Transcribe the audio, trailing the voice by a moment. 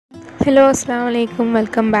Hello അസ്സലാമു അലൈക്കും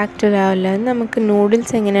welcome back to രാവിലെ. നമുക്ക്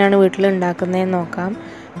നൂഡിൽസ് എങ്ങനെയാണ് വീട്ടിൽ ഉണ്ടാക്കുന്നതെന്ന് നോക്കാം.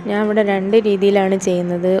 ഞാൻ ഇവിടെ രണ്ട് രീതിയിലാണ്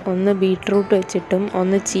ചെയ്യുന്നത്. ഒന്ന് ബീട്രൂട്ട് വെച്ചിട്ടും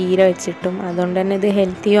ഒന്ന് ചീര വെച്ചിട്ടും. അതുകൊണ്ട് തന്നെ ഇത്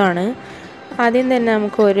ഹെൽത്തിയുമാണ്. ആദ്യം തന്നെ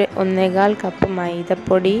നമുക്ക് 1.25 കപ്പ്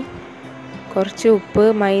മൈദപ്പൊടി, കുറച്ച് ഉപ്പ്,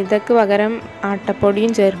 മൈദക്ക് പകരം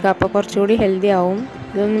ആട്ടപ്പൊടിയും ചേർക്കുക, അപ്പോൾ കുറച്ചുകൂടി ഹെൽത്തി ആവും.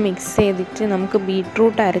 ഇതൊന്ന് മിക്സ് ചെയ്തിട്ട് നമുക്ക്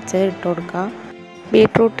ബീട്രൂട്ട് അരച്ച് ഇട്ട് കൊടുക്കാം.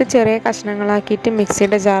 ബീട്രൂട്ട് ചെറിയ കഷ്ണങ്ങളാക്കിയിട്ട്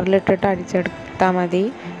മിക്സിയുടെ ജാറിലിട്ടിട്ട് അടിച്ചെടുത്താൽ മതി.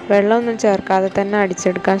 വെള്ളമൊന്നും ചേർക്കാതെ തന്നെ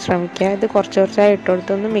അടിച്ചെടുക്കാൻ ശ്രമിക്കുക. ഇത് കുറച്ച് കുറച്ചായി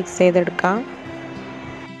ഇട്ടുകൊടുത്തൊന്ന് മിക്സ് ചെയ്തെടുക്കാം.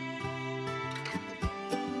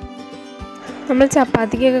 നമ്മൾ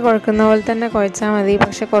ചപ്പാത്തിക്കൊക്കെ കുഴക്കുന്ന പോലെ തന്നെ കുഴച്ചാൽ മതി,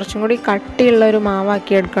 പക്ഷെ കുറച്ചും കൂടി കട്ടിയുള്ളൊരു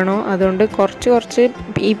മാവാക്കി എടുക്കണോ, അതുകൊണ്ട് കുറച്ച്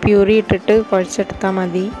ഈ പ്യൂരി ഇട്ടിട്ട് കുഴച്ചെടുത്താൽ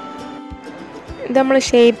മതി. ഇത് നമ്മൾ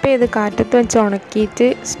ഷേപ്പ് ചെയ്ത് കാറ്റത്ത് വെച്ച് ഉണക്കിയിട്ട്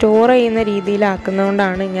സ്റ്റോർ ചെയ്യുന്ന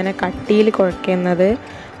രീതിയിലാക്കുന്നതുകൊണ്ടാണ് ഇങ്ങനെ കട്ടിയിൽ കുഴക്കുന്നത്.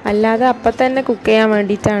 അല്ലാതെ അപ്പം തന്നെ കുക്ക് ചെയ്യാൻ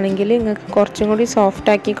വേണ്ടിയിട്ടാണെങ്കിൽ നിങ്ങൾക്ക് കുറച്ചും കൂടി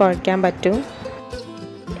സോഫ്റ്റാക്കി കുഴയ്ക്കാൻ പറ്റും.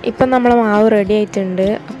 ഇപ്പം നമ്മൾ മാവ് റെഡി ആയിട്ടുണ്ട്.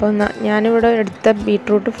 അപ്പോൾ ഞാനിവിടെ എടുത്ത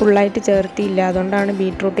ബീട്രൂട്ട് ഫുള്ളായിട്ട് ചേർത്തിയില്ല, അതുകൊണ്ടാണ്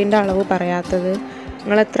ബീട്രൂട്ടിൻ്റെ അളവ് പറയാത്തത്.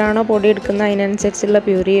 നിങ്ങൾ എത്രയാണോ പൊടി എടുക്കുന്നത് അതിനനുസരിച്ചുള്ള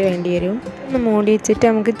പ്യൂരി വേണ്ടി വരും. ഒന്ന് മൂടി വെച്ചിട്ട്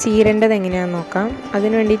നമുക്ക് ചീരേണ്ടത് എങ്ങനെയാണെന്ന് നോക്കാം.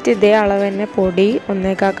 അതിന് വേണ്ടിയിട്ട് ഇതേ അളവ് തന്നെ പൊടി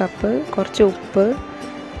 1.25 കപ്പ്, കുറച്ച് ഉപ്പ്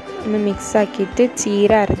ഒന്ന് മിക്സ് ആക്കിയിട്ട്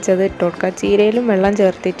ചീര അരച്ചത് ഇട്ട് കൊടുക്കുക. ചീരയിലും വെള്ളം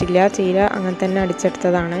ചേർത്തിട്ടില്ല, ചീര അങ്ങനെ തന്നെ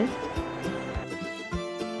അടിച്ചെടുത്തതാണ്.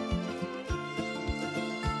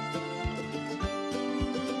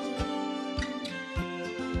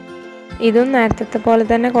 ഇതും നേരത്തെ പോലെ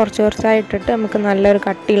തന്നെ കുറച്ച് കുറച്ചായിട്ടിട്ട് നമുക്ക് നല്ലൊരു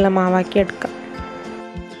കട്ടിയുള്ള മാവാക്കി എടുക്കാം.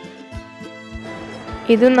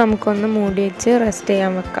 ഇതും നമുക്കൊന്ന് മൂടി വെച്ച് റെസ്റ്റ്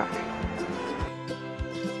ചെയ്യാൻ വെക്കാം.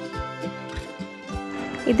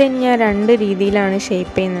 ഇത് ഞാൻ രണ്ട് രീതിയിലാണ്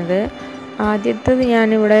ഷേപ്പ് ചെയ്യുന്നത്. ആദ്യത്തേത്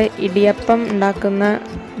ഞാനിവിടെ ഇടിയപ്പം ഉണ്ടാക്കുന്ന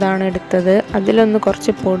ഇതാണ് എടുത്തത്. അതിലൊന്ന്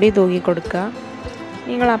കുറച്ച് പൊടി തൂക്കി കൊടുക്കുക.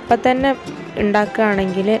 നിങ്ങൾ അപ്പം തന്നെ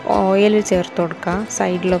ഉണ്ടാക്കുകയാണെങ്കിൽ ഓയിൽ ചേർത്ത് കൊടുക്കുക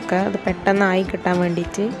സൈഡിലൊക്കെ, അത് പെട്ടെന്നായി കിട്ടാൻ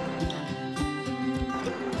വേണ്ടിയിട്ട്.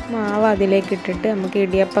 മാവ് അതിലേക്ക് ഇട്ടിട്ട് നമുക്ക്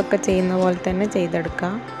ഇടിയപ്പമൊക്കെ ചെയ്യുന്ന പോലെ തന്നെ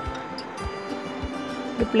ചെയ്തെടുക്കാം.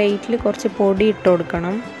 ഒരു പ്ലേറ്റിൽ കുറച്ച് പൊടി ഇട്ട്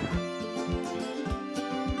കൊടുക്കണം.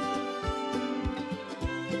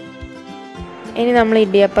 ഇനി നമ്മൾ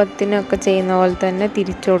ഇടിയപ്പത്തിനൊക്കെ ചെയ്യുന്ന പോലെ തന്നെ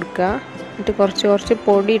തിരിച്ചു കൊടുക്കുക. എന്നിട്ട് കുറച്ച്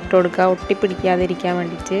പൊടി ഇട്ട് കൊടുക്കുക, ഒട്ടിപ്പിടിക്കാതിരിക്കാൻ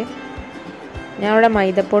വേണ്ടിയിട്ട്. ഞാൻ ഇവിടെ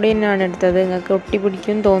മൈദപ്പൊടി തന്നെയാണ് എടുത്തത്. നിങ്ങൾക്ക്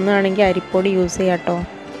ഒട്ടിപ്പിടിക്കും തോന്നുകയാണെങ്കിൽ അരിപ്പൊടി യൂസ് ചെയ്യാം കേട്ടോ.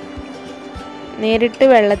 നേരിട്ട്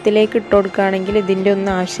വെള്ളത്തിലേക്ക് ഇട്ട് കൊടുക്കുകയാണെങ്കിൽ ഇതിൻ്റെ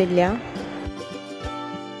ഒന്നും ആവശ്യമില്ല.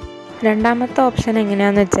 രണ്ടാമത്തെ ഓപ്ഷൻ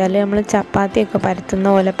എങ്ങനെയാണെന്ന് വെച്ചാൽ നമ്മൾ ചപ്പാത്തിയൊക്കെ പരത്തുന്ന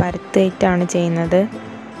പോലെ പരത്തിയിട്ടാണ് ചെയ്യുന്നത്.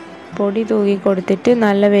 പൊടി തൂക്കി കൊടുത്തിട്ട്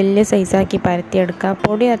നല്ല വലിയ സൈസാക്കി പരത്തിയെടുക്കുക.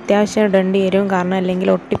 പൊടി അത്യാവശ്യം ഇടേണ്ടി വരും, കാരണം അല്ലെങ്കിൽ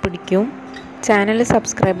ഒട്ടിപ്പിടിക്കും. ചാനൽ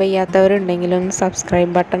സബ്സ്ക്രൈബ് ചെയ്യാത്തവരുണ്ടെങ്കിൽ ഒന്ന്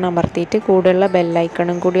സബ്സ്ക്രൈബ് ബട്ടൺ അമർത്തിയിട്ട് കൂടെയുള്ള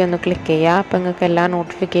ബെല്ലൈക്കണും കൂടി ഒന്ന് ക്ലിക്ക് ചെയ്യുക. അപ്പോൾ നിങ്ങൾക്ക് എല്ലാ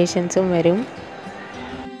നോട്ടിഫിക്കേഷൻസും വരും.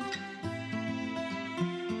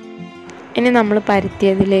 ഇനി നമ്മൾ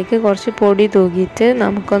പരത്തിയതിലേക്ക് കുറച്ച് പൊടി തൂക്കിയിട്ട്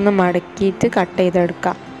നമുക്കൊന്ന് മടക്കിയിട്ട് കട്ട്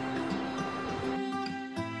ചെയ്തെടുക്കാം.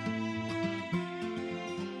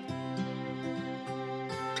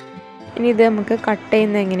 ഇനി ഇത് നമുക്ക് കട്ട്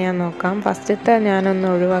ചെയ്യുന്നത് എങ്ങനെയാണെന്ന് നോക്കാം. ഫസ്റ്റത്തെ ഞാനൊന്ന്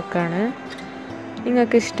ഒഴിവാക്കുകയാണ്.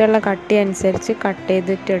 നിങ്ങൾക്ക് ഇഷ്ടമുള്ള കട്ടി അനുസരിച്ച് കട്ട്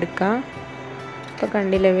ചെയ്തിട്ട് എടുക്കാം. ഇപ്പോൾ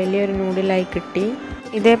കണ്ടില്ലേ, വലിയൊരു നൂഡിലായി കിട്ടി.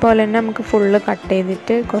 ഇതേപോലെ തന്നെ നമുക്ക് ഫുള്ള് കട്ട്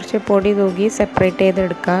ചെയ്തിട്ട് കുറച്ച് പൊടി തൂക്കി സെപ്പറേറ്റ്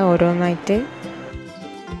ചെയ്തെടുക്കുക ഓരോന്നായിട്ട്.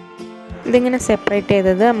 ഇതിങ്ങനെ സെപ്പറേറ്റ്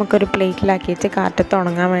ചെയ്തത് നമുക്കൊരു പ്ലേറ്റിലാക്കിയിട്ട് കാറ്റത്ത്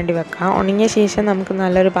ഉണങ്ങാൻ വേണ്ടി വെക്കാം. ഉണങ്ങിയ ശേഷം നമുക്ക്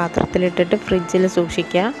നല്ലൊരു പാത്രത്തിലിട്ടിട്ട് ഫ്രിഡ്ജിൽ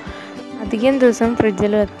സൂക്ഷിക്കുക. അധികം ദിവസം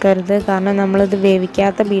ഫ്രിഡ്ജിൽ വെക്കരുത്, കാരണം നമ്മളിത്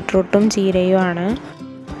വേവിക്കാത്ത ബീട്രൂട്ടും ചീരയുമാണ്.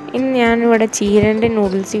 ഇനി ഞാനിവിടെ ചീരൻ്റെ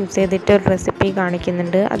നൂഡിൽസ് യൂസ് ചെയ്തിട്ട് ഒരു റെസിപ്പി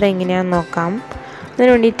കാണിക്കുന്നുണ്ട്. അതെങ്ങനെയാണെന്ന് നോക്കാം. അതിന്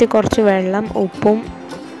വേണ്ടിയിട്ട് കുറച്ച് വെള്ളം, ഉപ്പും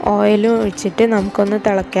ഓയിലും ഒഴിച്ചിട്ട് നമുക്കൊന്ന്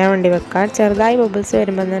തിളയ്ക്കാൻ വേണ്ടി വെക്കാം. ചെറുതായി ബബിൾസ്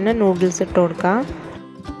വരുമ്പോൾ തന്നെ നൂഡിൽസ് ഇട്ട് കൊടുക്കാം.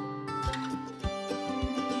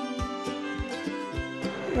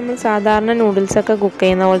 നമ്മൾ സാധാരണ നൂഡിൽസൊക്കെ കുക്ക്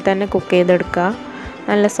ചെയ്യുന്ന പോലെ തന്നെ കുക്ക് ചെയ്തെടുക്കുക,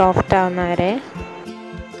 നല്ല സോഫ്റ്റ് ആവുന്ന വരെ.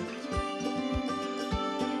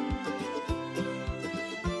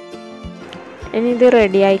 ഇനി ഇത്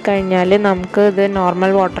റെഡിയായി കഴിഞ്ഞാൽ നമുക്ക് ഇത്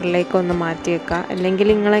നോർമൽ വാട്ടറിലേക്ക് ഒന്ന് മാറ്റി വെക്കാം. അല്ലെങ്കിൽ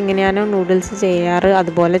നിങ്ങൾ എങ്ങനെയാണോ നൂഡിൽസ് ചെയ്യാറ്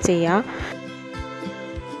അതുപോലെ ചെയ്യാം.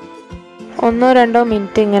 1-2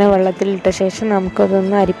 മിനിറ്റ് ഇങ്ങനെ വെള്ളത്തിലിട്ട ശേഷം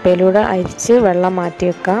നമുക്കതൊന്ന് അരിപ്പയിലൂടെ അരിച്ച് വെള്ളം മാറ്റി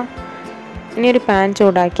വെക്കാം. ഇനി ഒരു പാൻ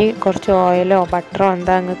ചൂടാക്കി കുറച്ച് ഓയിലോ ബട്ടറോ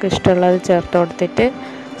എന്താ നിങ്ങൾക്ക് ഇഷ്ടമുള്ളത് ചേർത്ത് കൊടുത്തിട്ട്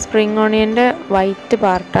സ്പ്രിംഗ് ഓണിയൻ്റെ വൈറ്റ്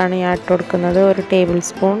പാർട്ടാണ് ഞാൻ ഇട്ട് കൊടുക്കുന്നത്, 1 ടേബിൾ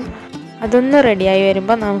സ്പൂൺ. അതൊന്ന് റെഡിയായി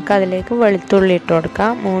വരുമ്പോൾ നമുക്കതിലേക്ക് വെളുത്തുള്ളി ഇട്ട്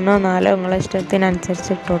കൊടുക്കാം. 3-4 നിങ്ങളുടെ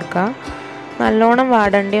ഇഷ്ടത്തിനനുസരിച്ച് ഇട്ട് കൊടുക്കുക. നല്ലോണം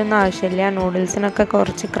വാടേണ്ടിയൊന്നും ആവശ്യമില്ല. നൂഡിൽസിനൊക്കെ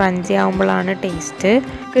കുറച്ച് ക്രഞ്ചി ആകുമ്പോഴാണ് ടേസ്റ്റ്.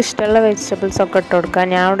 ഇഷ്ടമുള്ള വെജിറ്റബിൾസൊക്കെ ഇട്ട് കൊടുക്കുക.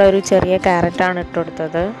 ഞാൻ ഇവിടെ ഒരു ചെറിയ ക്യാരറ്റാണ് ഇട്ട്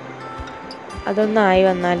കൊടുത്തത്. അതൊന്നായി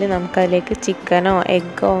വന്നാൽ നമുക്കതിലേക്ക് ചിക്കനോ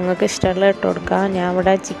എഗ്ഗോ നിങ്ങൾക്ക് ഇഷ്ടമുള്ള ഇട്ട് കൊടുക്കാം. ഞാൻ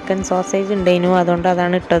ഇവിടെ ചിക്കൻ സോസേജ് ഉണ്ടായിരുന്നു, അതുകൊണ്ട്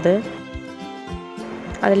അതാണ് ഇട്ടത്.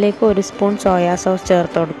 അതിലേക്ക് 1 സ്പൂൺ സോയാ സോസ്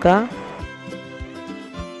ചേർത്ത് കൊടുക്കുക.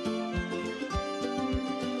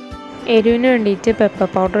 എരിവിന് വേണ്ടിയിട്ട് പെപ്പർ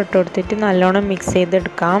പൗഡർ ഇട്ട് കൊടുത്തിട്ട് നല്ലോണം മിക്സ്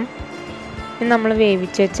ചെയ്തെടുക്കാം. ഇനി നമ്മൾ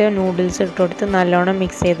വേവിച്ച് വെച്ച നൂഡിൽസ് ഇട്ട് കൊടുത്ത് നല്ലോണം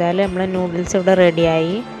മിക്സ് ചെയ്താൽ നമ്മളെ നൂഡിൽസ് ഇവിടെ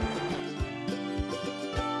റെഡിയായി.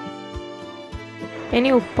 ഇനി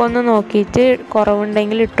ഉപ്പൊന്ന് നോക്കിയിട്ട്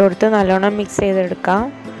കുറവുണ്ടെങ്കിൽ ഇട്ട് കൊടുത്ത് നല്ലോണം മിക്സ് ചെയ്തെടുക്കാം.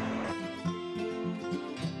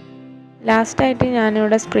 ലാസ്റ്റായിട്ട്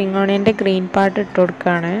ഞാനിവിടെ സ്പ്രിംഗ് ഓണിയൻ്റെ ഗ്രീൻ പാർട്ട് ഇട്ട്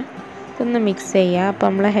കൊടുക്കുകയാണ്. ഇതൊന്ന് മിക്സ് ചെയ്യുക. അപ്പോൾ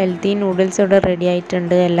നമ്മളെ ഹെൽത്തി നൂഡിൽസ് ഇവിടെ റെഡി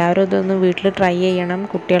ആയിട്ടുണ്ട്. എല്ലാവരും ഇതൊന്ന് വീട്ടിൽ ട്രൈ ചെയ്യണം,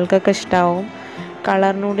 കുട്ടികൾക്കൊക്കെ ഇഷ്ടമാവും.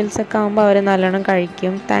 കളർ നൂഡിൽസൊക്കെ ആകുമ്പോൾ അവർ നല്ലോണം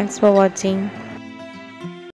കഴിക്കും. Thanks for watching.